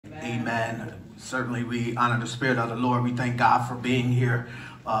Amen. Certainly we honor the Spirit of the Lord. We thank God for being here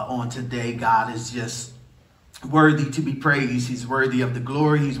on today. God is just worthy to be praised. He's worthy of the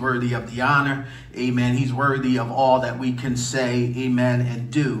glory. He's worthy of the honor. Amen. He's worthy of all that we can say, amen,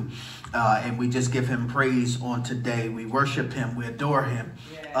 and do. And we just give him praise on today. We worship him. We adore him.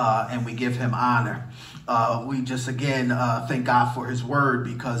 And we give him honor. We just, again, thank God for his word,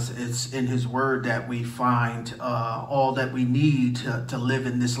 because it's in his word that we find all that we need to live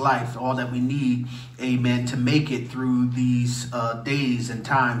in this life, all that we need, amen, to make it through these days and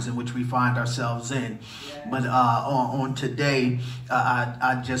times in which we find ourselves in. But on today,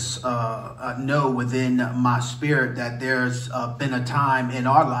 I just know within my spirit that there's been a time in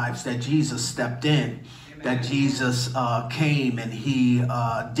our lives that Jesus stepped in. That Jesus came and he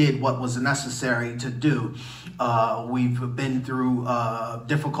did what was necessary to do. We've been through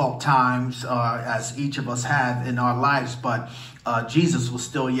difficult times, as each of us have in our lives, but Jesus was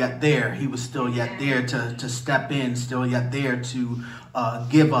still yet there. He was still yet there to step in, still yet there to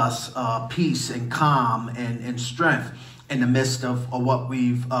give us peace and calm and strength in the midst of what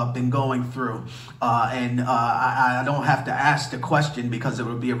we've been going through. I don't have to ask the question, because it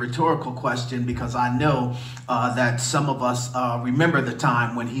would be a rhetorical question, because I know that some of us remember the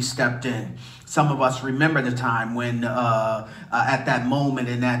time when he stepped in. Some of us remember the time when at that moment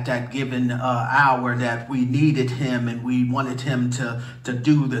and at that given hour that we needed him and we wanted him to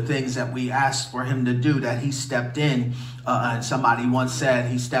do the things that we asked for him to do, that he stepped in. And somebody once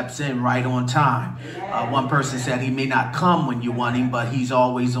said he steps in right on time. One person said he may not come when you want him, but he's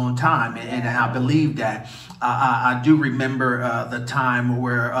always on time. And I believe that. I do remember the time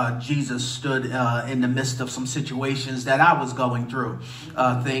where Jesus stood in the midst of some situations that I was going through,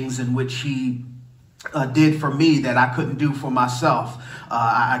 things in which he did for me that I couldn't do for myself.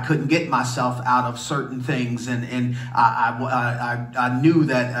 I couldn't get myself out of certain things, and I knew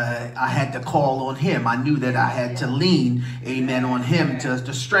that I had to call on him. I knew that I had to lean, amen, on him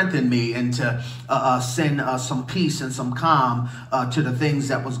to strengthen me and to send some peace and some calm to the things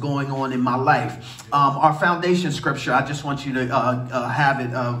that was going on in my life. Our foundation scripture, I just want you to have it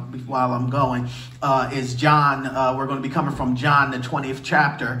while I'm going, is John. We're going to be coming from John, the 20th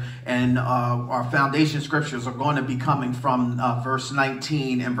chapter, and our foundation scriptures are going to be coming from verse 19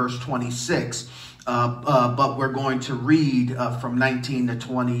 and verse 26. But we're going to read from 19 to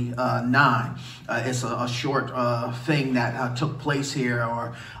 29. It's a short thing that took place here,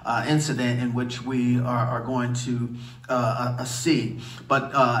 or incident in which we are going to see.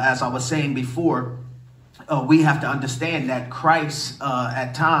 But as I was saying before, we have to understand that Christ,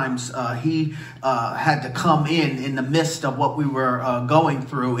 at times, he had to come in the midst of what we were going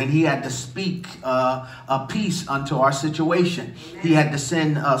through, and he had to speak a peace unto our situation. He had to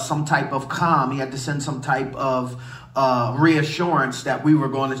send some type of calm. He had to send some type of reassurance that we were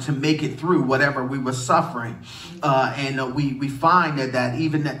going to make it through whatever we were suffering. And we find that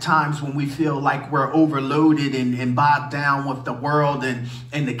even at times when we feel like we're overloaded and bogged down with the world and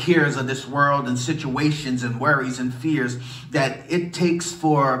the cares of this world and situations and worries and fears, that it takes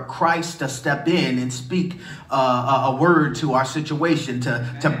for Christ to step in and speak a word to our situation,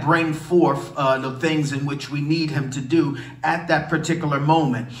 to bring forth the things in which we need him to do at that particular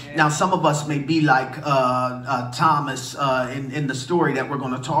moment. Now, some of us may be like Thomas in the story that we're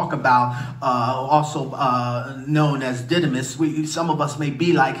going to talk about, also known as Didymus. Some of us may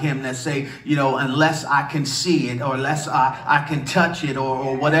be like him that say, unless I can see it, or unless I can touch it,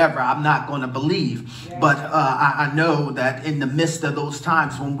 or whatever, I'm not going to believe. But I know that in the midst of those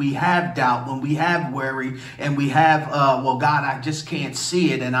times when we have doubt, when we have worry, and we have, well, God, I just can't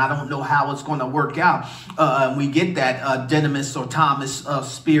see it, and I don't know how it's going to work out. We get that Didymus or Thomas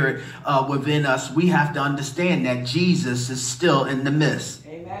spirit within us. We have to understand that Jesus is still in the midst.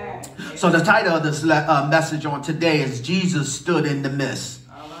 Amen. So the title of this message on today is Jesus Stood in the Midst.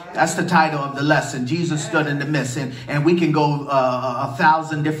 That's the title of the lesson. Jesus stood in the midst. And we can go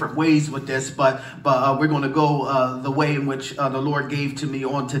 1,000 different ways with this, but we're going to go the way in which the Lord gave to me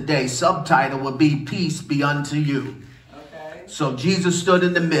on today. Subtitle would be Peace Be Unto You. So Jesus stood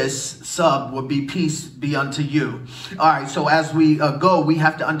in the midst. Sub would be peace be unto you. All right. So as we go, we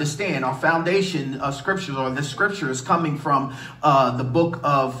have to understand our foundation scriptures, or this scripture is coming from the book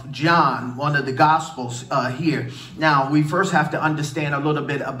of John, one of the gospels here. Now, we first have to understand a little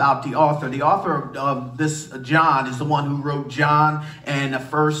bit about the author. The author of this John is the one who wrote John and the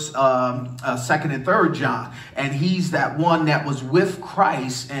first, second, and third John. And he's that one that was with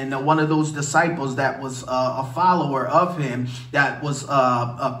Christ and one of those disciples that was a follower of him that was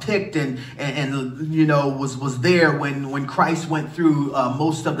picked and you know, was there when Christ went through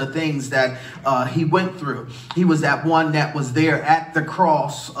most of the things that he went through. He was that one that was there at the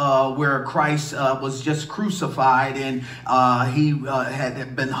cross where Christ was just crucified, and he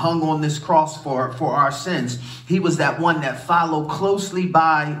had been hung on this cross for our sins. He was that one that followed closely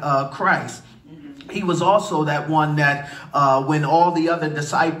by Christ. He was also that one that when all the other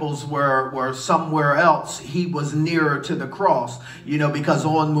disciples were somewhere else, he was nearer to the cross, you know, because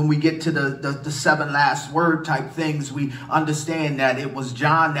when we get to the seven last word type things, we understand that it was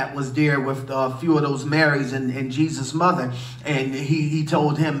John that was there with a few of those Marys and Jesus' mother. And he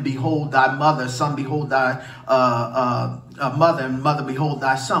told him, behold thy mother, son, behold thy mother, and mother, behold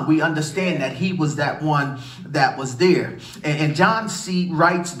thy son. We understand that he was that one that was there. And John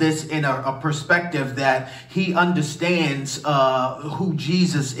writes this in a perspective that he understands who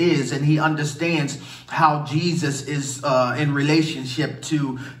Jesus is, and he understands how Jesus is in relationship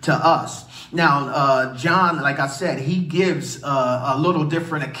to us. Now, John, like I said, he gives a little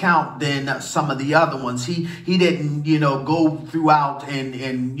different account than some of the other ones. He didn't, you know, go throughout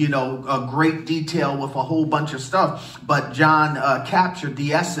in you know, a great detail with a whole bunch of stuff, but John captured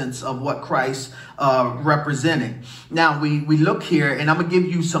the essence of what Christ represented. Now we look here, and I'm gonna give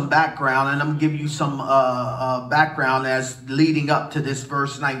you some background, and I'm gonna give you some background as leading up to this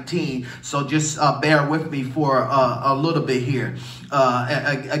verse 19. So just bear with me for a little bit here.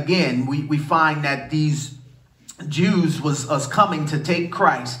 Again, we find that these Jews was coming to take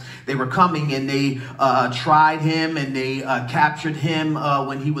Christ. They were coming, and they tried him, and they captured him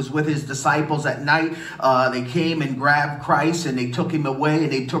when he was with his disciples at night. They came and grabbed Christ, and they took him away,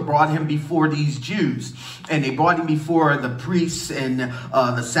 and they brought him before these Jews. And they brought him before the priests and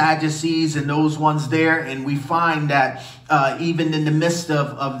the Sadducees and those ones there. And we find that even in the midst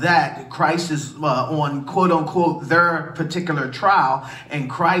of that, Christ is on, quote unquote, their particular trial. And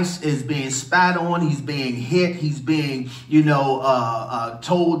Christ is being spat on. He's being hit. He's being, you know,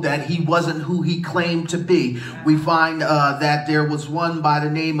 told that he wasn't who he claimed to be. We find that there was one by the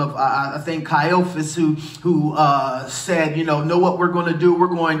name of, I think, Caiaphas, who said, you know what we're going to do? We're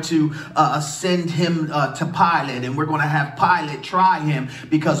going to send him to Pilate, and we're going to have Pilate try him,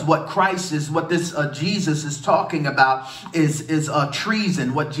 because what this Jesus is talking about is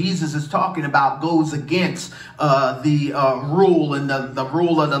treason. What Jesus is talking about goes against the rule and the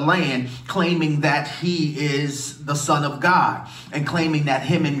rule of the land, claiming that he is the Son of God and claiming that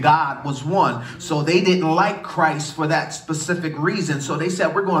him and God was one. So they didn't like Christ for that specific reason. So they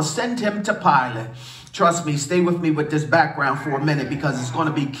said, we're going to send him to Pilate. Trust me, stay with me with this background for a minute, because it's going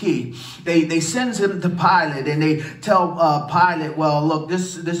to be key. They send him to Pilate, and they tell Pilate, well, look,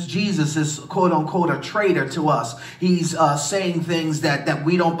 this Jesus is, quote unquote, a traitor to us. He's saying things that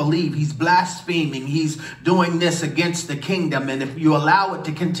we don't believe. He's blaspheming. He's doing this against the kingdom. And if you allow it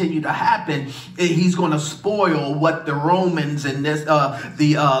to continue to happen, he's going to spoil what the Romans and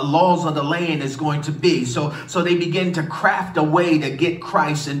the laws of the land is going to be. So they begin to craft a way to get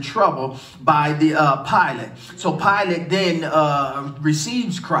Christ in trouble by the Pilate. So Pilate then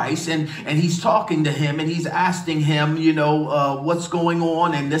receives Christ, and he's talking to him, and he's asking him, you know, what's going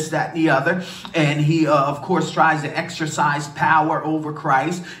on, and this, that, and the other. And he, of course, tries to exercise power over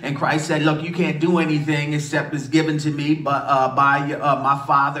Christ. And Christ said, look, you can't do anything except it's given to me by my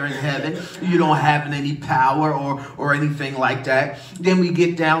Father in heaven. You don't have any power or anything like that. Then we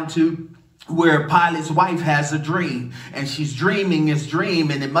get down to where Pilate's wife has a dream, and she's dreaming this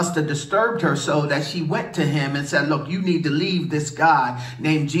dream, and it must have disturbed her so that she went to him and said, look, you need to leave this guy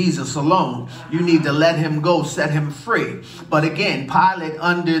named Jesus alone. You need to let him go, set him free. But again, Pilate,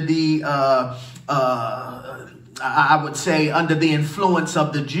 under the I would say under the influence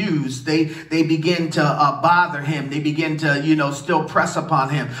of the Jews, they begin to bother him. They begin to, you know, still press upon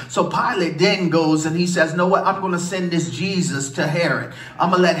him. So Pilate then goes and he says, no, what? I'm going to send this Jesus to Herod. I'm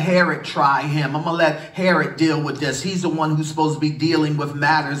going to let Herod try him. I'm going to let Herod deal with this. He's the one who's supposed to be dealing with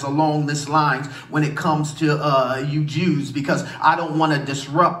matters along this lines when it comes to you Jews, because I don't want to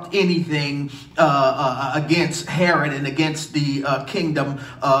disrupt anything against Herod and against the kingdom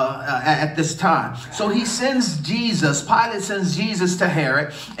at this time. So he sends Pilate sends Jesus to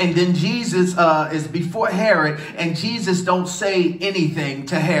Herod, and then Jesus is before Herod, and Jesus don't say anything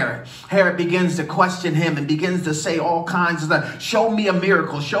to Herod. Herod begins to question him and begins to say all kinds of stuff. Show me a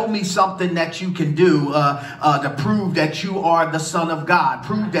miracle. Show me something that you can do to prove that you are the Son of God.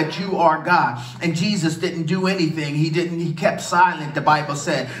 Prove that you are God. And Jesus didn't do anything. He kept silent, the Bible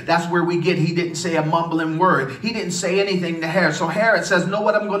said. That's where we get, he didn't say a mumbling word. He didn't say anything to Herod. So Herod says, know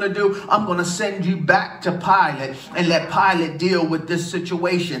what I'm going to do? I'm going to send you back to Pilate. Pilate and let Pilate deal with this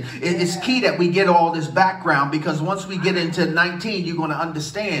situation. It's key that we get all this background, because once we get into 19, you're going to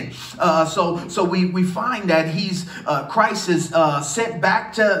understand. So we find that Christ is sent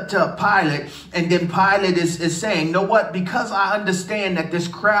back to Pilate, and then Pilate is saying, know what, because I understand that this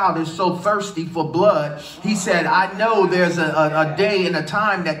crowd is so thirsty for blood, he said, I know there's a day and a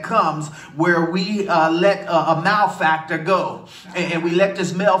time that comes where we let a malefactor go, and we let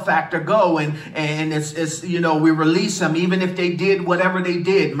this malefactor go, and it's we release them, even if they did whatever they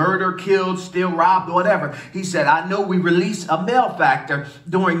did, murder, killed, steal, robbed, whatever. He said, I know we release a malefactor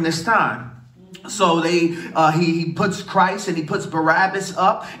during this time. So he puts Christ and he puts Barabbas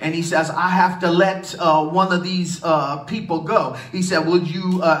up, and he says, I have to let one of these people go. He said, would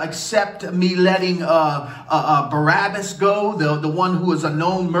you accept me letting Barabbas go, the one who is a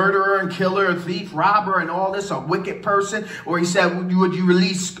known murderer and killer, thief, robber, and all this, a wicked person? Or he said, would you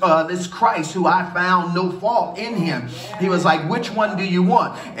release this Christ, who I found no fault in him? He was like, which one do you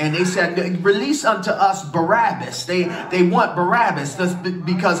want? And they said, release unto us Barabbas. They want Barabbas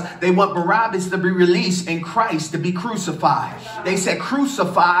because they want Barabbas to be released and Christ to be crucified. They said,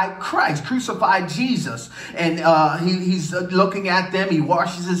 crucify Christ, crucify Jesus. And he's looking at them. He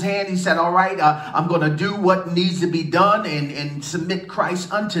washes his hands. He said, all right, I'm going to do what needs to be done and submit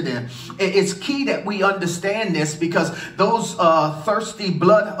Christ unto them. It's key that we understand this, because those thirsty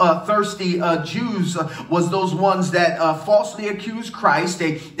Jews was those ones that falsely accused Christ.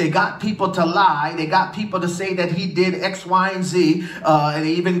 They got people to lie. They got people to say that he did X, Y, and Z. And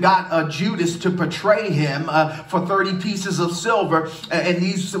they even got Judas to portray him for 30 pieces of silver. And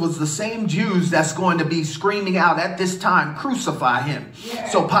these was the same Jews that's going to be screaming out at this time, crucify him. Yeah.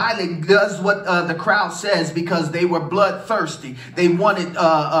 So Pilate does what the crowd says, because they were bloodthirsty. They wanted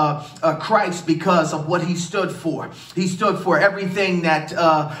Christ because of what he stood for. He stood for everything that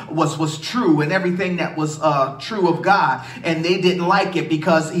was true and everything that was true of God. And they didn't like it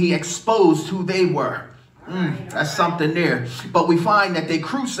because he exposed who they were. That's something there. But we find that they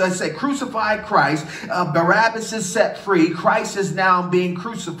crucified Christ. Barabbas is set free. Christ is now being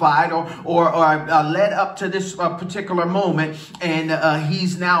crucified or led up to this particular moment. And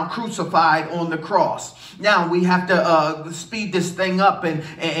he's now crucified on the cross. Now we have to speed this thing up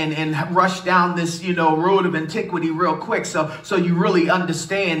and rush down this road of antiquity real quick, so you really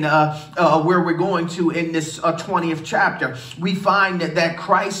understand where we're going to in this 20th chapter. We find that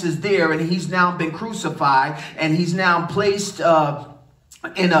Christ is there, and he's now been crucified, and he's now placed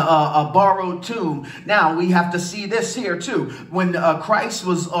in a borrowed tomb. Now we have to see this here too. When Christ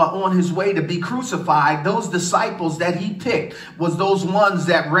was on his way to be crucified, those disciples that he picked was those ones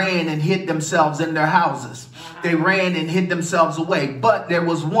that ran and hid themselves in their houses. They ran and hid themselves away. But there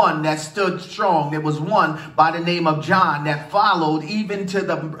was one that stood strong. There was one by the name of John that followed even to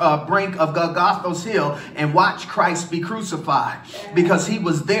the brink of Golgotha's hill and watched Christ be crucified, because he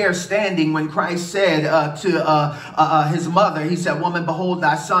was there standing when Christ said to his mother, he said, woman, behold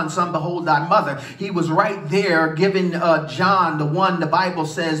thy son, son, behold thy mother. He was right there giving John, the one the Bible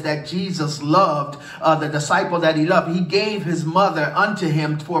says that Jesus loved, the disciple that he loved. He gave his mother unto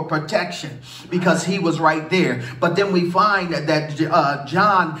him for protection, because he was right there. But then we find that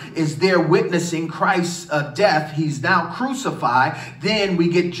John is there witnessing Christ's death. He's now crucified. Then we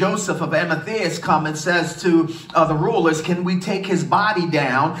get Joseph of Arimathea come and says to the rulers, can we take his body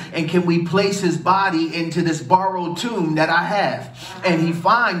down and can we place his body into this borrowed tomb that I have? And he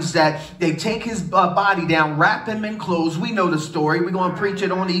finds that they take his body down, wrap him in clothes. We know the story. We're going to preach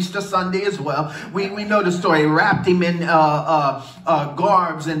it on Easter Sunday as well. We know the story. Wrapped him in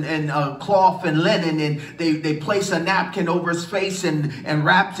garbs and cloth and linen, and they placed a napkin over his face and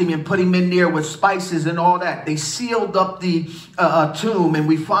wrapped him and put him in there with spices and all that. They sealed up the tomb, and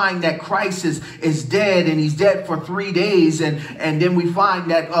we find that Christ is dead, and he's dead for 3 days. And then we find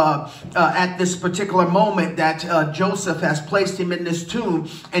that at this particular moment that Joseph has placed him in this tomb,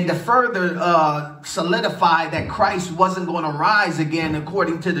 and to further solidify that Christ wasn't going to rise again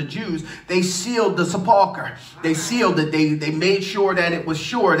according to the Jews, they sealed the sepulcher. They sealed it. They made sure that it was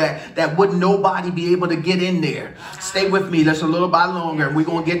sure that would nobody be able to get in there. Stay with me. That's a little bit longer, and we're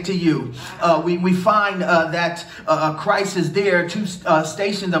going to get to you. We find that Christ is there. 2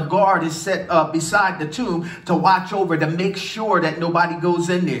 stations of guard is set beside the tomb to watch over, to make sure that nobody goes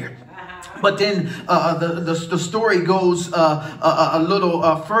in there. But then the story goes a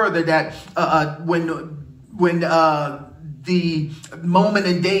little further, that when the moment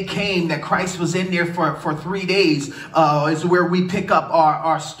and day came that Christ was in there for 3 days, is where we pick up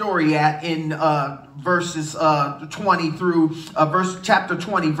our story at in verses 20 through chapter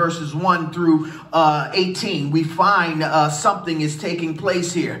 20, verses 1 through 18, we find something is taking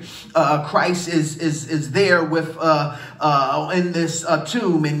place here. Christ is there with in this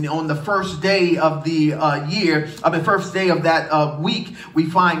tomb, and on the first day of the first day of that week, we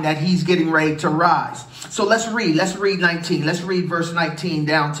find that he's getting ready to rise. So let's read 19. Let's read verse 19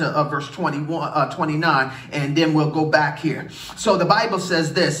 down to verse 29, and then we'll go back here. So the Bible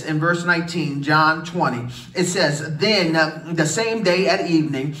says this in verse 19, John 20. It says, then the same day at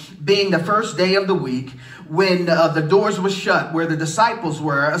evening, being the first day of the week, when the doors were shut, where the disciples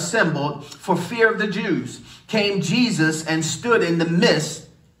were assembled for fear of the Jews, came Jesus and stood in the midst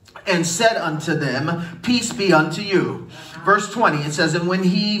and said unto them, peace be unto you. Verse 20, it says, and when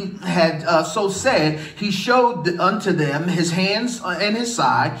he had so said, he showed unto them his hands and his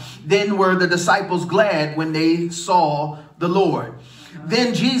side. Then were the disciples glad when they saw the Lord.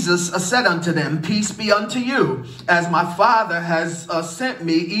 Then Jesus said unto them, peace be unto you. As my Father has sent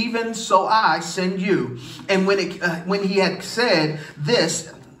me, even so I send you. And when he had said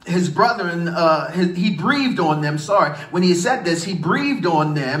this, his brethren, he breathed on them. When he said this, he breathed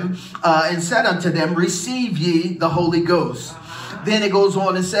on them and said unto them, receive ye the Holy Ghost. Then it goes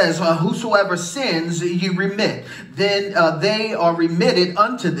on and says, whosoever sins you remit, then they are remitted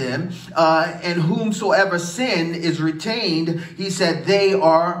unto them. And whomsoever sin is retained, he said, they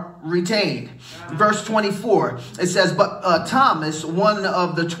are retained. Verse 24, it says, but Thomas, one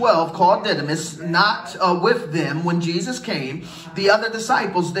of the 12, called Didymus, not with them when Jesus came. The other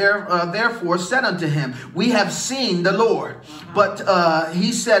disciples therefore said unto him, we have seen the Lord. But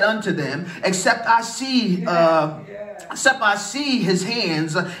he said unto them, except I see his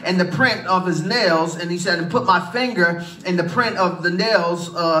hands and the print of his nails, and he said, and put my finger in the print of the nails,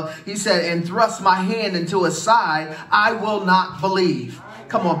 he said, and thrust my hand into his side, I will not believe.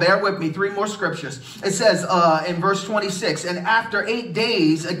 Come on, bear with me. 3 more scriptures. It says in verse 26, and after 8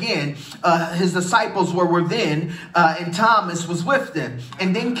 days, again, his disciples were within, and Thomas was with them.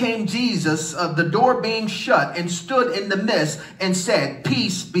 And then came Jesus, the door being shut, and stood in the midst, and said,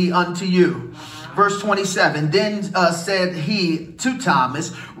 peace be unto you. Verse 27, then said he to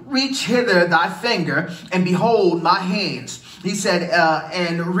Thomas, reach hither thy finger, and behold my hands. He said,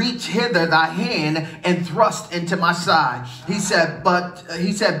 and reach hither thy hand and thrust into my side. He said,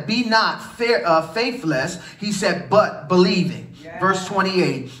 be not faithless. He said, but believing. Yeah. Verse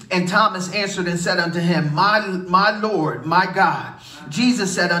 28, and Thomas answered and said unto him, my Lord, my God.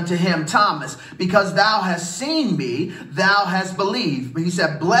 Jesus said unto him, Thomas, because thou hast seen me, thou hast believed. But he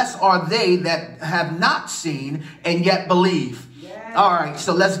said, blessed are they that have not seen and yet believe. All right,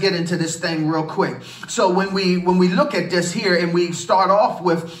 so let's get into this thing real quick. So when we look at this here, and we start off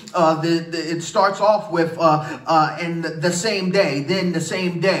with it starts off with and the same day, then the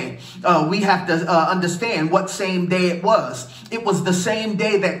same day. We have to understand what same day it was. It was the same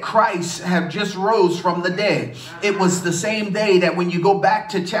day that Christ had just rose from the dead. It was the same day that when you go back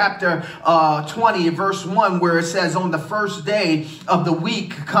to chapter 20, verse 1, where it says, on the first day of the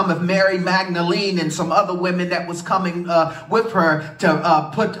week cometh Mary Magdalene and some other women that was coming with her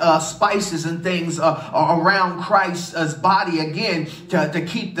to put spices and things around Christ's body again to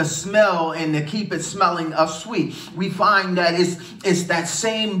keep the smell and to keep it smelling sweet. We find that it's that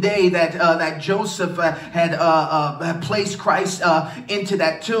same day that Joseph had placed Christ into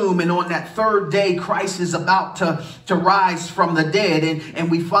that tomb, and on that third day Christ is about to rise from the dead, and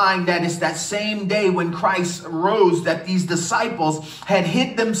we find that it's that same day when Christ rose that these disciples had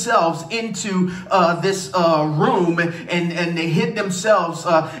hid themselves into this room, and they hid themselves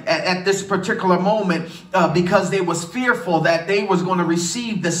at this particular moment because they was fearful that they was going to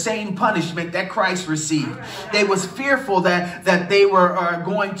receive the same punishment that Christ received. They was fearful that they were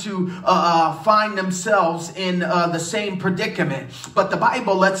going to find themselves in the same predicament. But the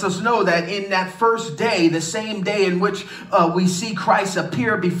Bible lets us know that in that first day, the same day in which we see Christ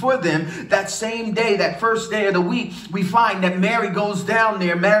appear before them, that same day, that first day of the week, we find that Mary goes down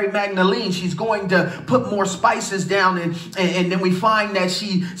there, Mary Magdalene, she's going to put more spices down, and then we find that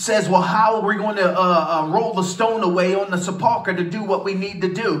she says, well, how are we going to roll the stone away on the sepulcher to do what we need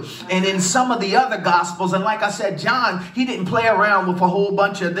to do? And in some of the other gospels, and like I said, John, he didn't play around with a whole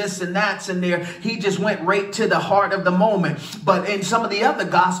bunch of this and that's in there. He just went right to the heart of the moment. But in some of the other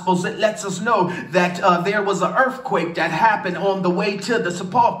gospels, it lets us know that there was an earthquake that happened on the way to the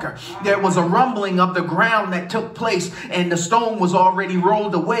sepulcher. There was a rumbling of the ground that took place, and the stone was already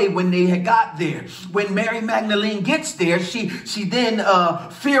rolled away when they had got there. When Mary Magdalene gets there, she then,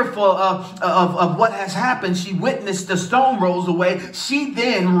 fearful of what has happened, she witnessed the stone rolls away. She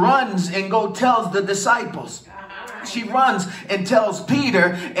then runs and tells the disciples. She runs and tells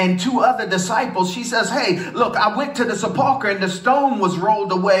Peter and two other disciples. She says, hey, look, I went to the sepulcher and the stone was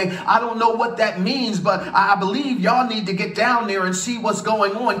rolled away. I don't know what that means, but I believe y'all need to get down there and see what's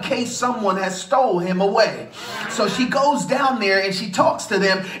going on in case someone has stole him away. So she goes down there and she talks to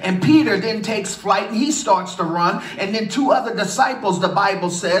them, and Peter then takes flight and he starts to run. And then two other disciples, the Bible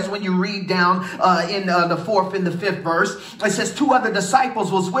says, when you read down in the 4th and the 5th verse, it says two other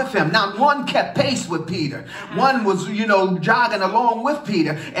disciples was with him. Now one kept pace with Peter. One was, jogging along with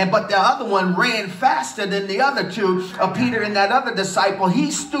Peter, but the other one ran faster than the other two. Peter and that other disciple,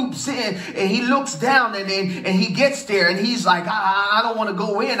 he stoops in and he looks down and he gets there and he's like, I don't want to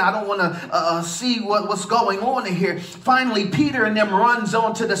go in. I don't want to see what's going on in here. Finally, Peter and them runs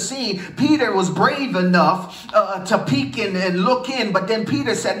onto the scene. Peter was brave enough to peek in and look in, but then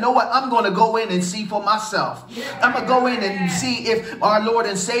Peter said, know what? I'm going to go in and see for myself. I'm going to go in and see if our Lord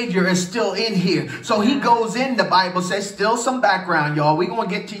and Savior is still in here. So he goes in, the Bible says, still some background, y'all. We're going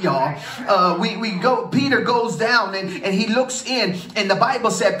to get to y'all. Peter goes down and he looks in, and the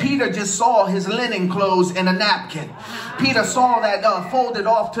Bible said Peter just saw his linen clothes and a napkin. Peter saw that folded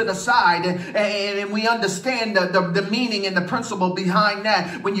off to the side, and we understand the meaning and the principle behind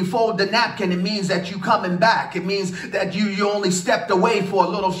that. When you fold the napkin, it means that you're coming back. It means that you only stepped away for a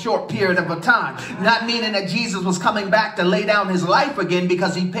little short period of a time. Not meaning that Jesus was coming back to lay down his life again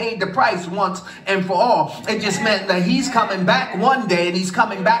because he paid the price once and for all. It just meant that he's coming back one day, and he's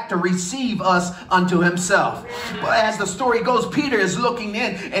coming back to receive us unto himself. But as the story goes, Peter is looking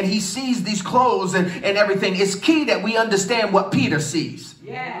in and he sees these clothes and everything. It's key that we understand what Peter sees.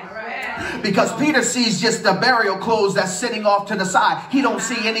 Because Peter sees just the burial clothes that's sitting off to the side. He don't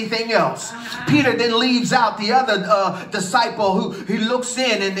see anything else. Peter then leaves out the other disciple who he looks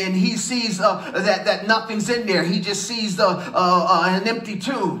in and then he sees that nothing's in there. He just sees an empty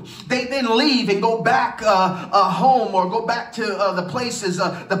tomb. They then leave and go back home, or go back to the places.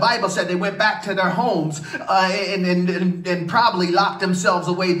 The Bible said they went back to their homes and probably locked themselves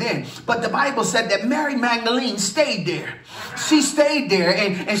away then. But the Bible said that Mary Magdalene stayed there. She stayed there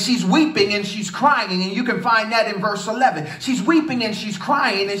and she's weeping and she's crying, and you can find that in verse 11. She's weeping and she's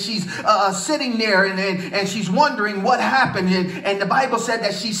crying and she's sitting there and she's wondering what happened. And the Bible said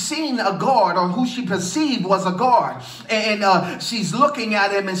that she's seen a guard, or who she perceived was a guard. And she's looking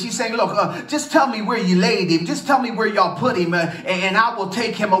at him and she's saying, look, just tell me where you laid him. Just tell me where y'all put him and I will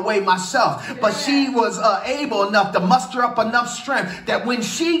take him away myself. But she was able enough to muster up enough strength that when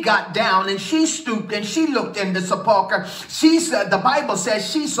she got down and she stooped and she looked in the sepulcher, she said, the Bible says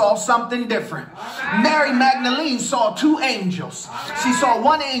she saw something different. Mary Magdalene saw two angels. She saw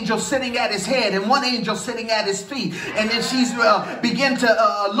one angel sitting at his head and one angel sitting at his feet. And then she's began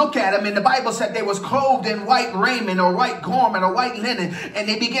to look at him, and the Bible said they was clothed in white raiment or white garment or white linen, and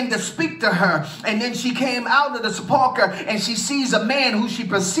they began to speak to her. And then she came out of the sepulcher and she sees a man who she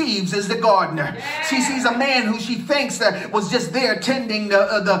perceives is the gardener. She sees a man who she thinks that was just there tending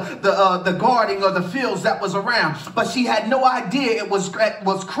the guarding of the fields that was around. But she had no idea it was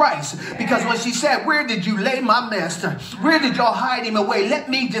Christ, because when she said, where did you lay my master? Where did y'all hide him away? Let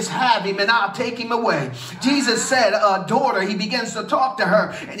me just have him and I'll take him away. Jesus said, daughter. He begins to talk to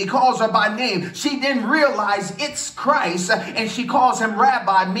her and he calls her by name. She didn't realize it's Christ, and she calls him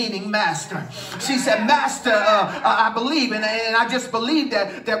rabbi, meaning master. She said, master, I believe. And I just believe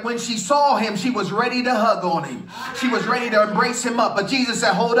that when she saw him, she was ready to hug on him. She was ready to embrace him up. But Jesus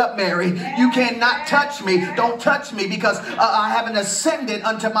said, hold up, Mary. You cannot touch me. Don't touch me, because I haven't ascended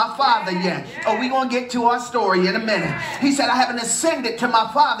unto my Father yet. Oh, we're going to get to our story in a minute. He said, I haven't ascended to my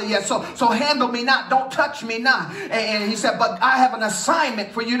Father yet. So handle me not. Don't touch me not. And he said, but I have an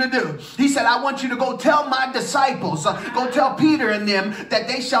assignment for you to do. He said, I want you to go tell my disciples, go tell Peter and them, that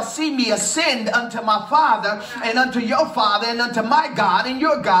they shall see me ascend unto my Father and unto your Father and unto my God and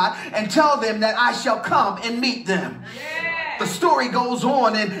your God, and tell them that I shall come and meet them. The story goes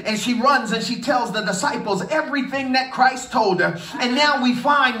on, and she runs and she tells the disciples everything that Christ told her. And now we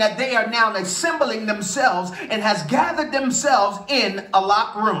find that they are now assembling themselves and has gathered themselves in a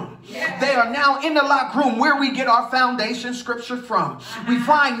locked room. They are now in the locked room where we get our foundation scripture from. We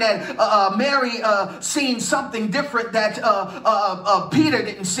find that Mary seen something different that Peter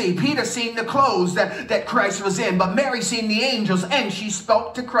didn't see. Peter seen the clothes that Christ was in, but Mary seen the angels and she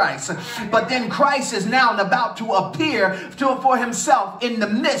spoke to Christ. But then Christ is now about to appear to stood for himself in the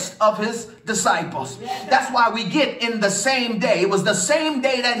midst of his disciples. That's why we get in the same day. It was the same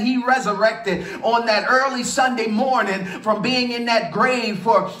day that he resurrected on that early Sunday morning from being in that grave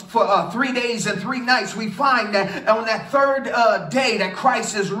for 3 days and 3 nights. We find that on that third day that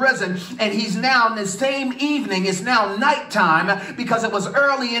Christ is risen, and he's now in the same evening. It's now nighttime, because it was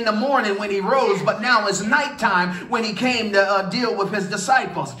early in the morning when he rose, but now it's nighttime when he came to deal with his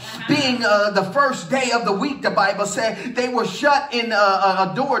disciples. Being the first day of the week, the Bible said they were shut in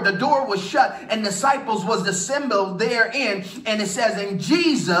a door. The door was shut, and disciples was the symbol therein. And it says, and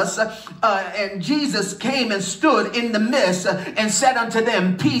Jesus came and stood in the midst and said unto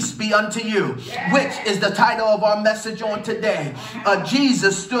them, peace be unto you, which is the title of our message on today.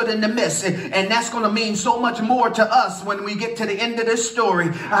 Jesus stood in the midst, and that's going to mean so much more to us when we get to the end of this story,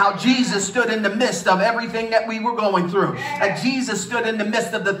 how Jesus stood in the midst of everything that we were going through. Jesus stood in the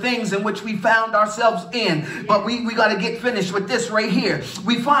midst of the things in which we found ourselves in. But we got to get finished with this right here.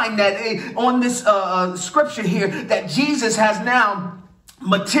 We find that on this scripture here, that Jesus has now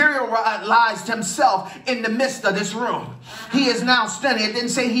materialized himself in the midst of this room. He is now standing. It didn't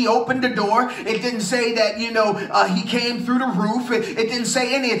say he opened the door. It didn't say that, he came through the roof. It didn't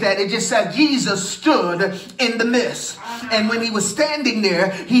say any of that. It just said Jesus stood in the midst. And when he was standing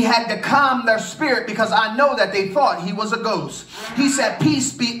there, he had to calm their spirit, because I know that they thought he was a ghost. He said,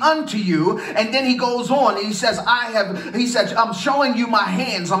 peace be unto you. And then he goes on and he says, I'm showing you my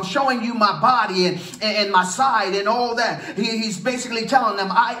hands. I'm showing you my body and my side and all that. He's basically telling them,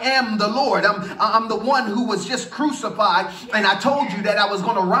 I am the Lord. I'm the one who was just crucified, and I told you that I was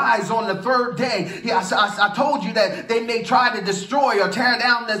going to rise on the third day. I told you that they may try to destroy or tear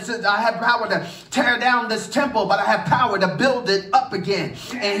down this. I have power to tear down this temple, but I have power to build it up again.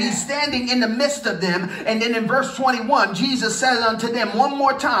 And he's standing in the midst of them. And then in verse 21, Jesus says unto them one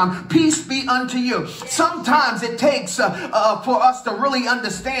more time, peace be unto you. Sometimes it takes for us to really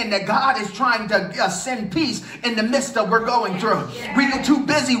understand that God is trying to send peace in the midst of what we're going through. We're too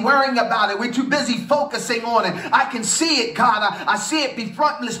busy worrying about it. We're too busy focusing on it. I can see it, God. I see it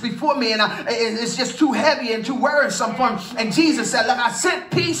frontless before me, and it's just too heavy and too worrisome for me. And Jesus said, look, I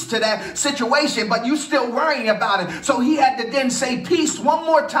sent peace to that situation, but you still worrying about it. So he had to then say peace one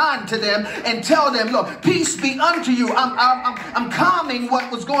more time to them and tell them, look, peace be unto you. I'm calming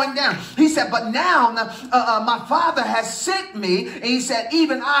what was going down. He said, but now my Father has sent me, and he said,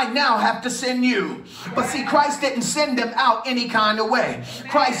 even I now have to send you. But see, Christ didn't send them out any kind of way.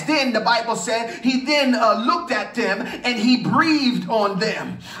 Christ then, the Bible said, he then looked at them and he breathed on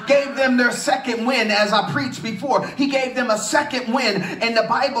them, gave them their second wind, as I preached before. He gave them a second wind, and the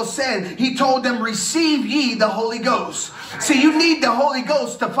Bible said he told them, receive ye the Holy Ghost. See, you need the Holy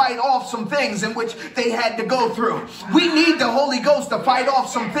Ghost to fight off some things in which they had to go through. We need the Holy Ghost to fight off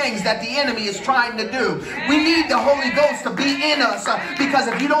some things that the enemy is trying to do. We need the Holy Ghost to be in us, because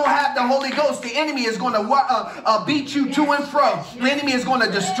if you don't have the Holy Ghost, the enemy is going to beat you to and fro. The enemy is going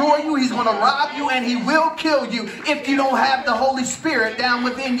to destroy you. He's going to rob you, and he will kill you if you don't have the Holy Spirit down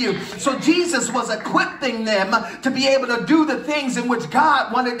within you. So Jesus was equipping them to be able to do the things in which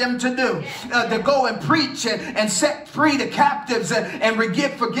God wanted them to do, to go and preach and set free the captives and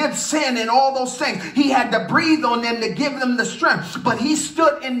forgive sin and all those things. He had to breathe on them to give them the strength, but he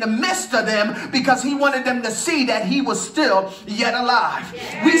stood in the midst of them because he wanted them to see that he was still yet alive.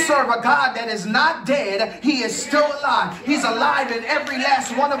 We serve a God that is not dead. He is still alive. He's alive in every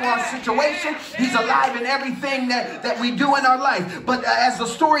last one of our situations. He's alive in everything that we do in our life. But as the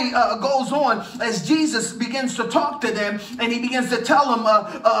story goes on, as Jesus begins to talk to them and he begins to tell them,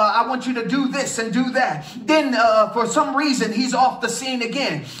 I want you to do this and do that. Then for some reason, he's off the scene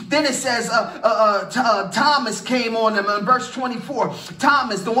again. Then it says Thomas came on him in verse 24.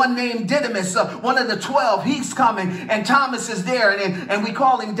 Thomas, the one named Didymus, one of the 12, he's coming, and Thomas is there, and we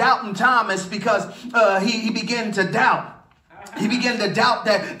call him Doubting Thomas because he began to doubt. He began to doubt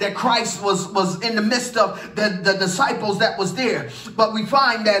that Christ was in the midst of the disciples that was there. But we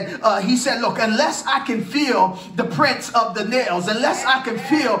find that he said, look, unless I can feel the prints of the nails, unless I can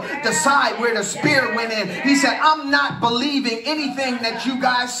feel the side where the spear went in, he said, I'm not believing anything that you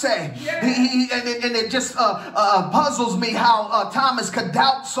guys say. And it just puzzles me how Thomas could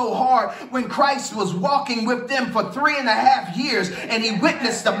doubt so hard when Christ was walking with them for 3.5 years, and he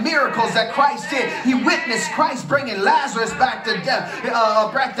witnessed the miracles that Christ did. He witnessed Christ bringing Lazarus back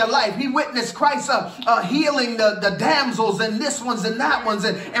back to life. He witnessed Christ healing the damsels and this ones and that ones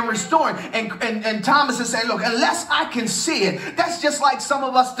and restoring. And Thomas is saying, look, unless I can see it, that's just like some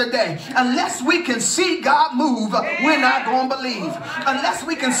of us today. Unless we can see God move, we're not going to believe. Unless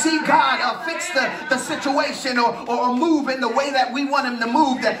we can see God fix the situation or move in the way that we want him to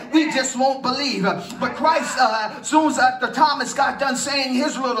move, that we just won't believe. But Christ, as soon as Thomas got done saying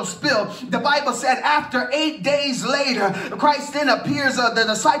his little spill, the Bible said after 8 days later, Christ then appears. The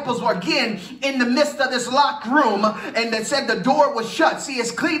disciples were again in the midst of this locked room, and it said the door was shut. See,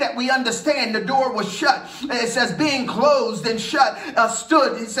 it's clear that we understand the door was shut. It says being closed and shut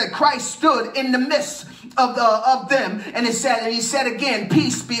stood. It said Christ stood in the midst of them, and he said again,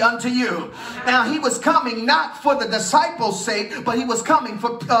 peace be unto you. Now he was coming not for the disciples' sake, but he was coming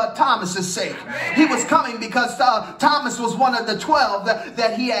for Thomas's sake. He was coming because Thomas was one of the 12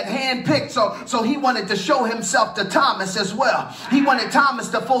 that he had handpicked, so he wanted to show himself to Thomas as well. He wanted Thomas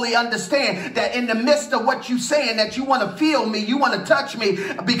to fully understand that in the midst of what you're saying, that you want to feel me, you want to touch me,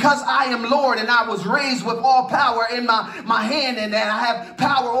 because I am Lord and I was raised with all power in my hand, and that I have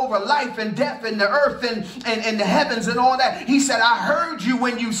power over life and death and the earth and the heavens and all that. He said, I heard you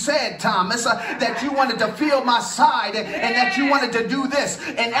when you said, Thomas, that you wanted to feel my side and that you wanted to do this.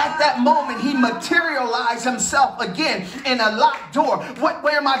 And at that moment, he materialized himself again in a locked door.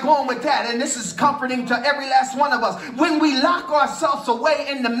 Where am I going with that? And this is comforting to every last one of us. When we lock ourselves away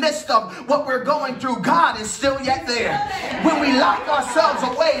in the midst of what we're going through, God is still yet there. When we lock ourselves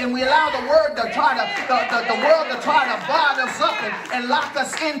away and we allow the world to try to bind us up and lock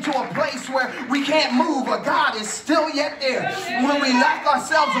us into a place where we can't move, but God is still yet there. When we lock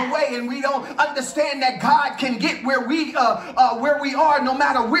ourselves away and we don't understand that God can get where we are, no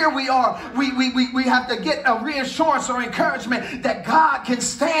matter where we are, we have to get a reassurance or encouragement that God can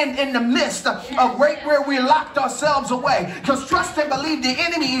stand in the midst of right where we locked ourselves away. Because trust and believe, the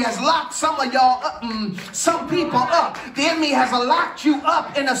enemy has locked some of y'all up, some people up. The enemy has locked you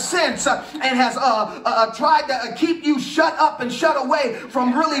up in a sense and has tried to keep you shut up and shut away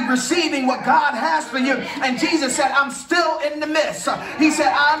from really receiving what God has for you. And Jesus said, I'm still in the midst. He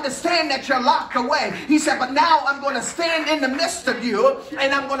said, I understand that you're locked away. He said, but now I'm going to stand in the midst of you,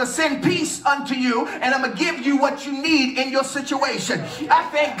 and I'm going to send peace unto you, and I'm going to give you what you need in your situation. I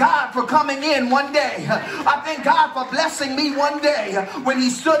thank God for coming in one day. I thank God for blessing me one day when he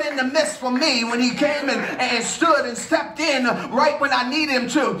stood in the midst for me, when he came and stood and stepped in right when I needed him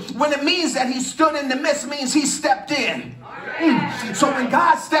to. When it means that he stood in the midst, means he stepped in. So when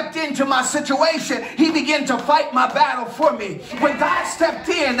God stepped into my situation, he began to fight my battle for me. When God stepped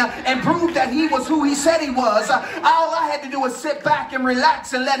in and proved that he was who he said he was, all I had to do was sit back and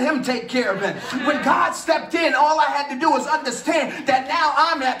relax and let him take care of it. When God stepped in, all I had to do was understand that now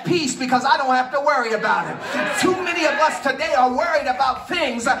I'm at peace because I don't have to worry about it. Too many of us today are worried about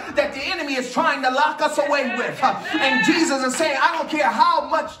things that the enemy is trying to lock us away with. And Jesus is saying, I don't care how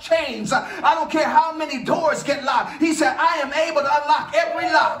much chains, I don't care how many doors get locked. He said, I am able to unlock every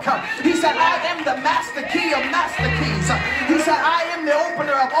lock. He said, I am the master key of master keys. He said, I am the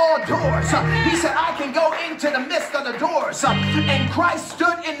opener of all doors. He said, I can go into the midst of the doors. And Christ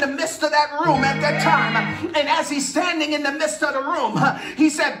stood in the midst of that room at that time. And as he's standing in the midst of the room, he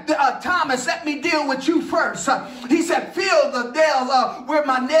said, Thomas, let me deal with you first. He said, feel the nail where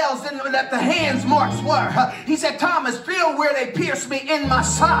my nails and that the hands marks were. He said, Thomas, feel where they pierced me in my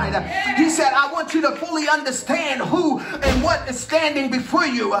side. He said, I want you to fully understand who and what is standing before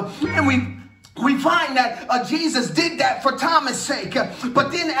you. And we find that Jesus did that for Thomas' sake.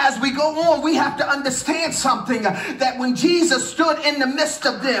 But then as we go on, we have to understand something. That when Jesus stood in the midst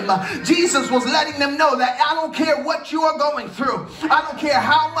of them, Jesus was letting them know that I don't care what you are going through. I don't care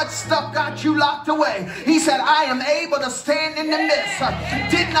how much stuff got you locked away. He said, I am able to stand in the midst.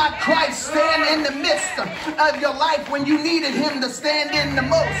 Did not Christ stand in the midst of your life when you needed him to stand in the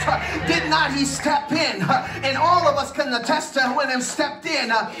most? Did not he step in? And all of us can attest to when he stepped in.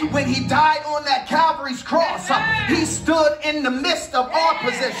 When he died on that Calvary's cross, he stood in the midst of our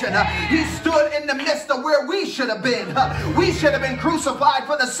position. He stood in the midst of where we should have been. We should have been crucified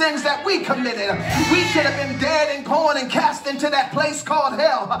for the sins that we committed. We should have been dead and gone and cast into that place called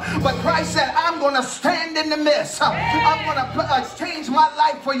hell. But Christ said, I'm going to stand in the midst. I'm going to exchange my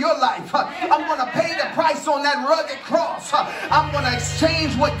life for your life. I'm going to pay the price on that rugged cross. I'm going to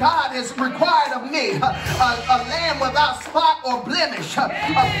exchange what God has required of me a lamb without spot or blemish, a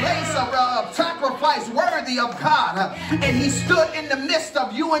place of sacrifice worthy of God. And he stood in the midst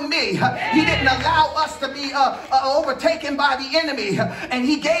of you and me. He didn't allow us to be overtaken by the enemy. And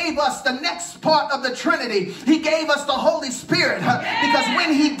he gave us the next part of the Trinity. He gave us the Holy Spirit. Because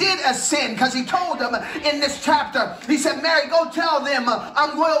when he did ascend, because he told them in this chapter, he said, Mary, go tell them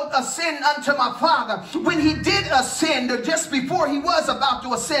I'm going to ascend unto my Father. When he did ascend, just before he was about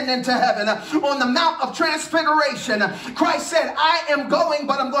to ascend into heaven, on the Mount of Transfiguration, Christ said, I am going,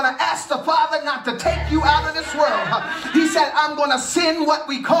 but I'm going to ask the Father not to take you out of this world. He said, I'm going to send what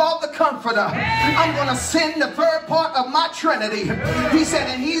we call the Comforter. I'm going to send the third part of my Trinity. He said,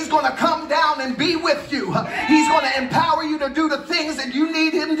 and he's going to come down and be with you. He's going to empower you to do the things that you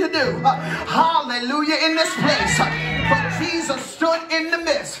need him to do. Hallelujah, in this place. But Jesus stood in the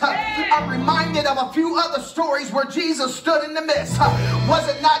midst. I'm reminded of a few other stories where Jesus stood in the midst. Was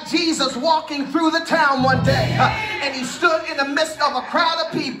it not Jesus walking through the town one day and he stood in the midst of a crowd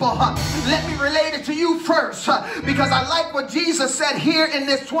of people? Let me relate it to you first, because I like what Jesus said here in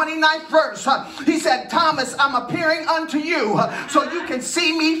this 29th verse. He said, Thomas, I'm appearing unto you so you can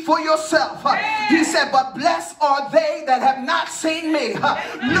see me for yourself. He said, but blessed are they that have not seen me.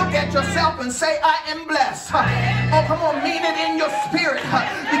 Look at yourself and say, I am blessed. Oh, come on, mean it in your spirit,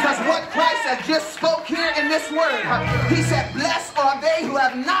 because what Christ has just spoke here in this word, he said, blessed are they who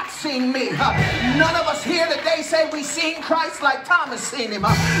have not seen me. None of us here today say we seen Christ like Thomas seen him.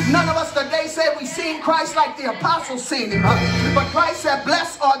 None of us today say we seen Christ like the apostles seen him. But Christ said,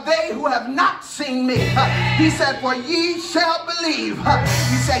 blessed are they who have not seen me. He said, for ye shall believe.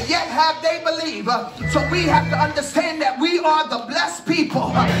 He said, yet have they believed. So we have to understand that we are the blessed people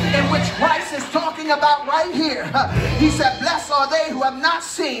in which Christ is talking about right here. He said, blessed are they who have not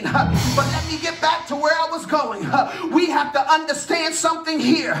seen. But let me get back to where I was going. We have to understand something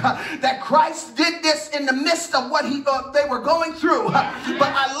here, that Christ did this in the midst of what they were going through.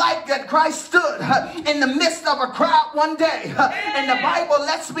 But I like that Christ stood in the midst of a crowd one day. And the Bible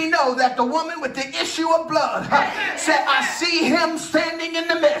lets me know that the woman with the issue of blood said, I see him standing in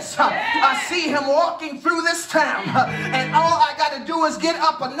the midst. I see him walking through this town. And all I got to do is get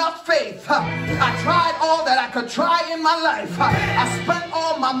up enough faith. I tried all that I could try in my life. I spent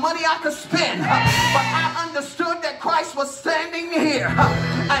all my money I could spend. But I understood that Christ was standing here.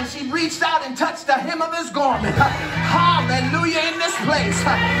 And she reached out and touched the hem of his garment. Hallelujah, in this place.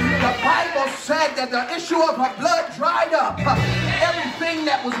 The Bible said that the issue of her blood dried up. Everything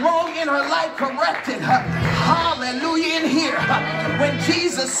that was wrong in her life corrected. Hallelujah, in here. When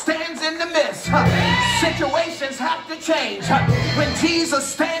Jesus stands in the midst, situations have to change. When Jesus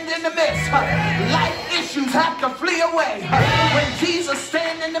stands in the midst, life issues have to flee away. When Jesus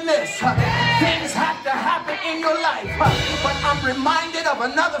stands in the midst, things have to happen in your life. But I'm reminded of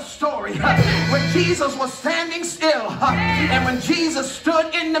another story when Jesus was standing still, and when Jesus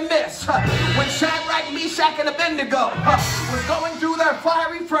stood in the midst, when Shadrach, Meshach, and Abednego was going through their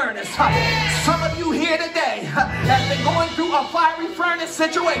fiery furnace. Some of you here today have been going through a fiery furnace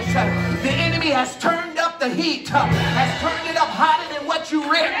situation. The enemy has turned up the heat, has turned it up hotter than what you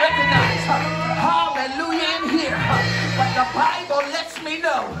recognize. Hallelujah, in here. But the Bible lets me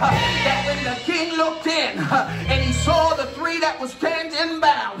know that when the king looked in and he saw the three that was standing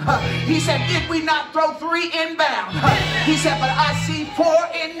inbound, he said, did we not throw three inbound? He said, but I see four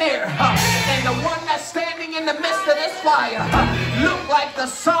in there. And the one that's standing in the midst of this fire looked like the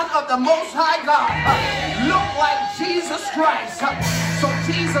Son of the Most High God. Looked like Jesus Christ. So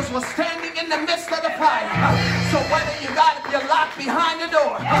Jesus was standing in the midst of the fire. So whether you're locked behind the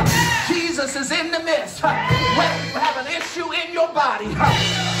door, Jesus is in the midst. Whether you have an issue in your body,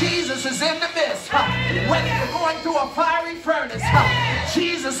 Jesus is in the midst. Whether you're going through a fiery furnace,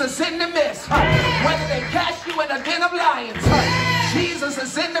 Jesus is in the midst. Whether they cast you in a den of lions, Jesus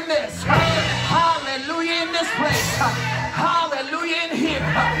is in the midst. Hallelujah, in this place. Hallelujah, in here.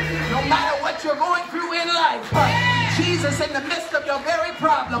 No matter what you're going through in life, Jesus in the midst of your very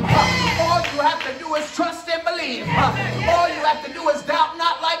problem. All you have to do is trust and believe. All you have to do is doubt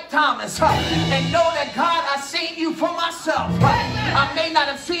not like Thomas. And know that, God, I've seen you for myself. I may not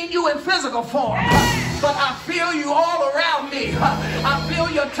have seen you in physical form, but I feel you all around me. I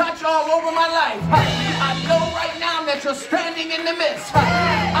feel your touch all over my life. I know right now that you're standing in the midst.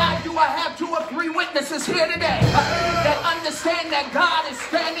 I have 2 or 3 witnesses here today that understand that God is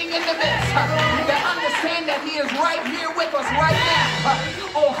standing in the midst. That understand that he is right here with us right now.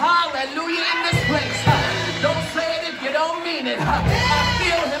 Oh, hallelujah, in this place. Don't say it if you don't mean it. I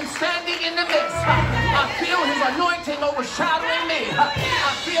feel him standing in the midst. I feel his anointing overshadowing me.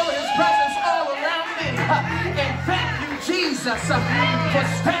 I feel his presence all around me. And thank you, Jesus, for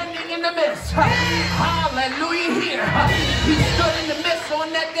standing in the the midst. Hallelujah here. He stood in the midst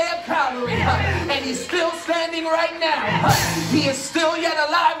on that day of Calvary. And he's still standing right now. He is still yet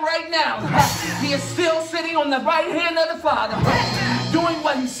alive right now. He is still sitting on the right hand of the Father, doing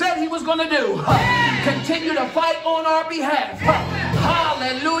what he said he was going to do. Continue to fight on our behalf.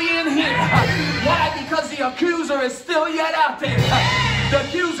 Hallelujah in here. Why? Because the accuser is still yet out there. The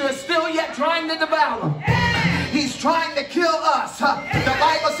accuser is still yet trying to devour. He's trying to kill us. The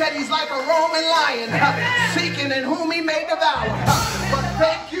Bible said he's like a Roman lion, seeking in whom he may devour. But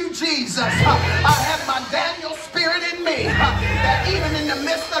thank you, Jesus. I have my Daniel spirit in me, that even in the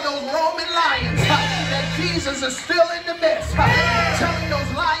midst of those Roman lions, that Jesus is still in the midst, telling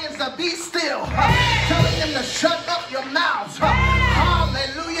those lions to be still, telling them to shut up your mouths.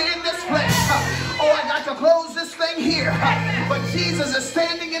 Hallelujah in this place. Oh, I got to close this thing here. But Jesus is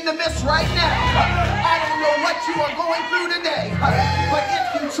standing in the midst right now. I don't know what you are going through today, but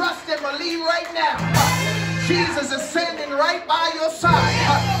if you trust and believe right now, Jesus is standing right by your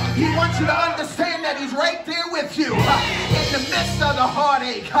side. He wants you to understand that he's right there with you in the midst of the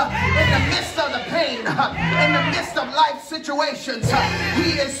heartache, in the midst of the pain, in the midst of life situations.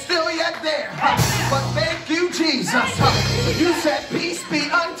 He is still yet there. But thank you, Jesus. You said, peace be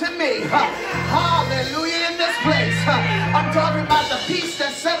unto me. Hallelujah in this place. I'm talking about the peace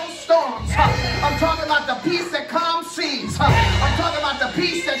that settles storms. I'm talking about the peace that calms seas. I'm talking about the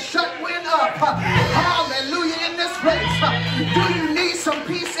peace that shut wind up. Hallelujah in this place. Do you need some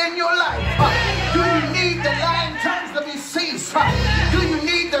peace in your life? Do you need the lying tongues to be ceased? Do you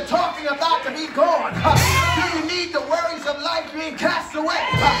need the talking about to be gone? Do you need the worries of life being cast away?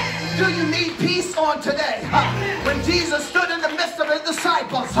 Do you need peace on today? When Jesus stood in the midst of his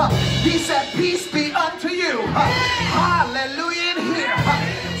disciples, he said, peace be unto you. Hallelujah in here.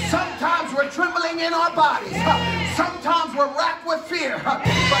 Sometimes we're trembling in our bodies. Sometimes we're racked with fear. But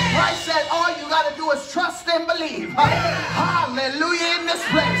Christ said all you got to do is trust and believe. Hallelujah in this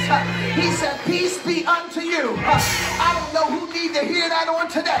place. He said, peace be unto you. I don't know who need to hear that on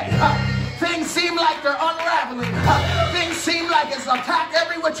today. Things seem like they're unraveling. Things seem like it's attacked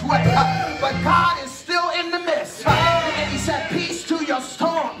every which way. But God is still in the midst. And he said, peace to your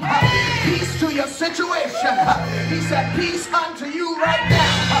storm. Peace to your situation. He said, peace unto you right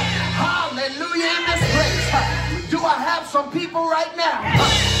now. Hallelujah in this place. Do I have some people right now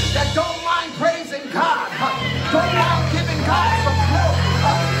that don't mind praising God? Don't mind giving God some glory?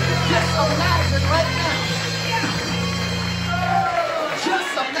 Just imagine right now.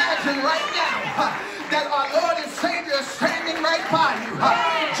 Just imagine right now that our Lord and Savior is standing right by you.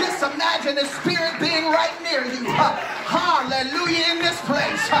 Just imagine his spirit being right near you. Hallelujah in this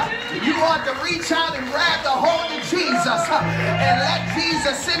place. You ought to reach out and grab the hold of Jesus and let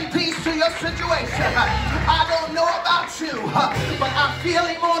Jesus send peace to your situation. I don't know about you, but I feel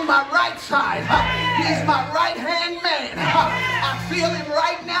him on my right side. He's my right hand man. I feel him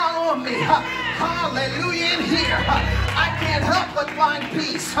right now on me. Hallelujah in here. I can't help but find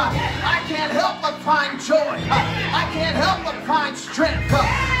peace. I can't help but find joy. I can't help but find strength.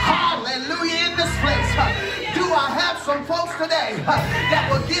 Hallelujah in this place. Do I have some folks today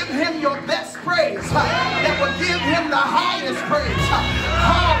that will give him your best praise? That will give him the highest praise?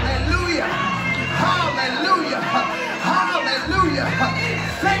 Hallelujah. Hallelujah. Hallelujah.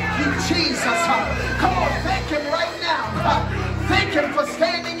 Thank you, Jesus. Come on, thank him right now. Thank him for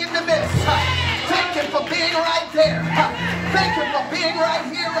standing in the midst. Thank him for being right there. Thank him for being right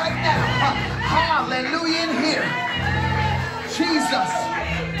here, right now. Hallelujah in here. Jesus.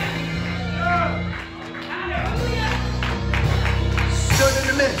 Stood in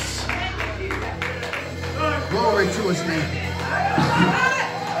the midst. Glory to his name.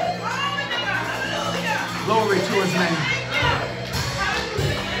 Glory to his name.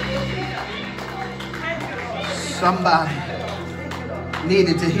 Somebody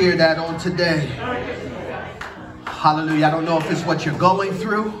needed to hear that on today. Hallelujah. I don't know if it's what you're going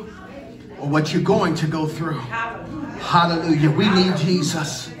through or what you're going to go through. Hallelujah. We need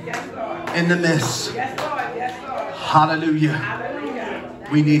Jesus in the midst. Hallelujah.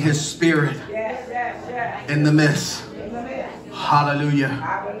 We need his spirit in the midst.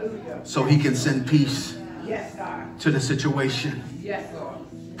 Hallelujah. So he can send peace to the situation.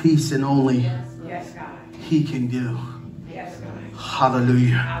 Peace and only he can do.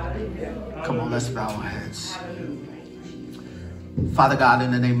 Hallelujah. Come on, let's bow our heads. Father God,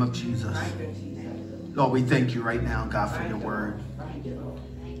 in the name of Jesus, Lord, we thank you right now, God, for your word.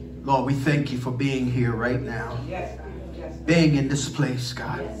 Lord, we thank you for being here right now, being in this place,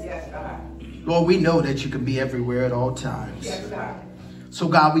 God. Lord, we know that you can be everywhere at all times. So,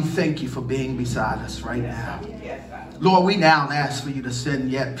 God, we thank you for being beside us right now. Lord, we now ask for you to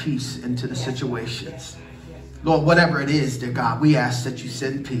send yet peace into the situations. Lord, whatever it is, dear God, we ask that you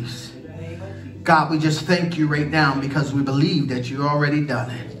send peace. God, we just thank you right now because we believe that you already done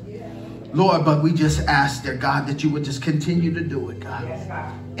it. Lord, but we just ask, dear God, that you would just continue to do it, God.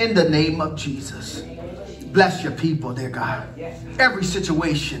 In the name of Jesus. Bless your people, dear God. Every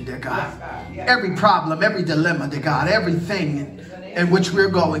situation, dear God. Every problem, every dilemma, dear God. Everything in which we're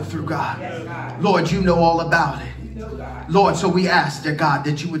going through, God. Lord, you know all about it. Lord, so we ask, dear God,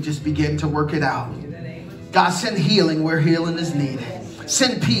 that you would just begin to work it out. God, send healing where healing is needed.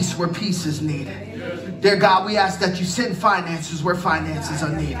 Send peace where peace is needed. Dear God, we ask that you send finances where finances are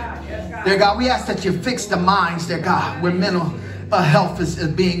needed. Dear God, we ask that you fix the minds, dear God, where mental health is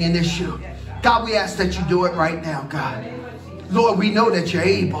being an issue. God, we ask that you do it right now, God. Lord, we know that you're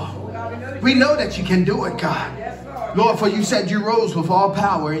able. We know that you can do it, God. Lord, for you said you rose with all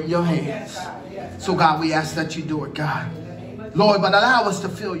power in your hands. So, God, we ask that you do it, God. Lord, but allow us to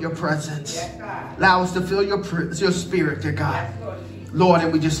feel your presence. Allow us to feel your spirit, dear God. Lord,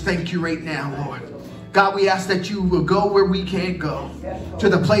 and we just thank you right now, Lord. God, we ask that you will go where we can't go. To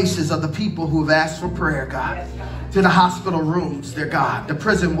the places of the people who have asked for prayer, God. To the hospital rooms, dear God. The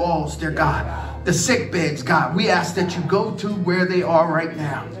prison walls, dear God. The sick beds, God. We ask that you go to where they are right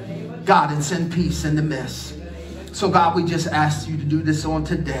now, God, and send peace in the midst. So, God, we just ask you to do this on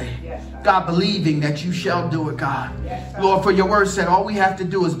today. God, believing that you shall do it, God. Lord, for your word said all we have to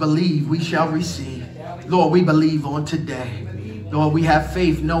do is believe, we shall receive. Lord, we believe on today. Lord, we have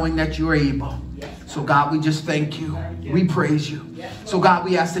faith knowing that you're able. So, God, we just thank you. We praise you. So, God,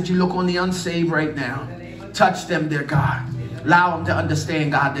 we ask that you look on the unsaved right now. Touch them, dear God. Allow them to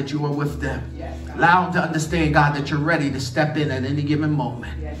understand, God, that you are with them. Allow them to understand, God, that you're ready to step in at any given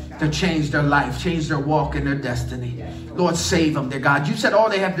moment to change their life, change their walk and their destiny. Lord, save them, dear God. You said all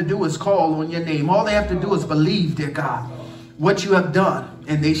they have to do is call on your name. All they have to do is believe, dear God, what you have done,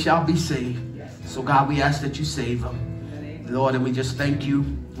 and they shall be saved. So, God, we ask that you save them. Lord, and we just thank you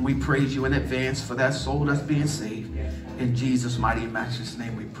and we praise you in advance for that soul that's being saved. In Jesus' mighty and matchless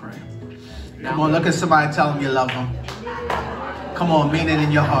name we pray. Come on, look at somebody, tell them you love them. Come on, mean it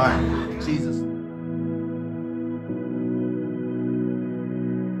in your heart. Jesus.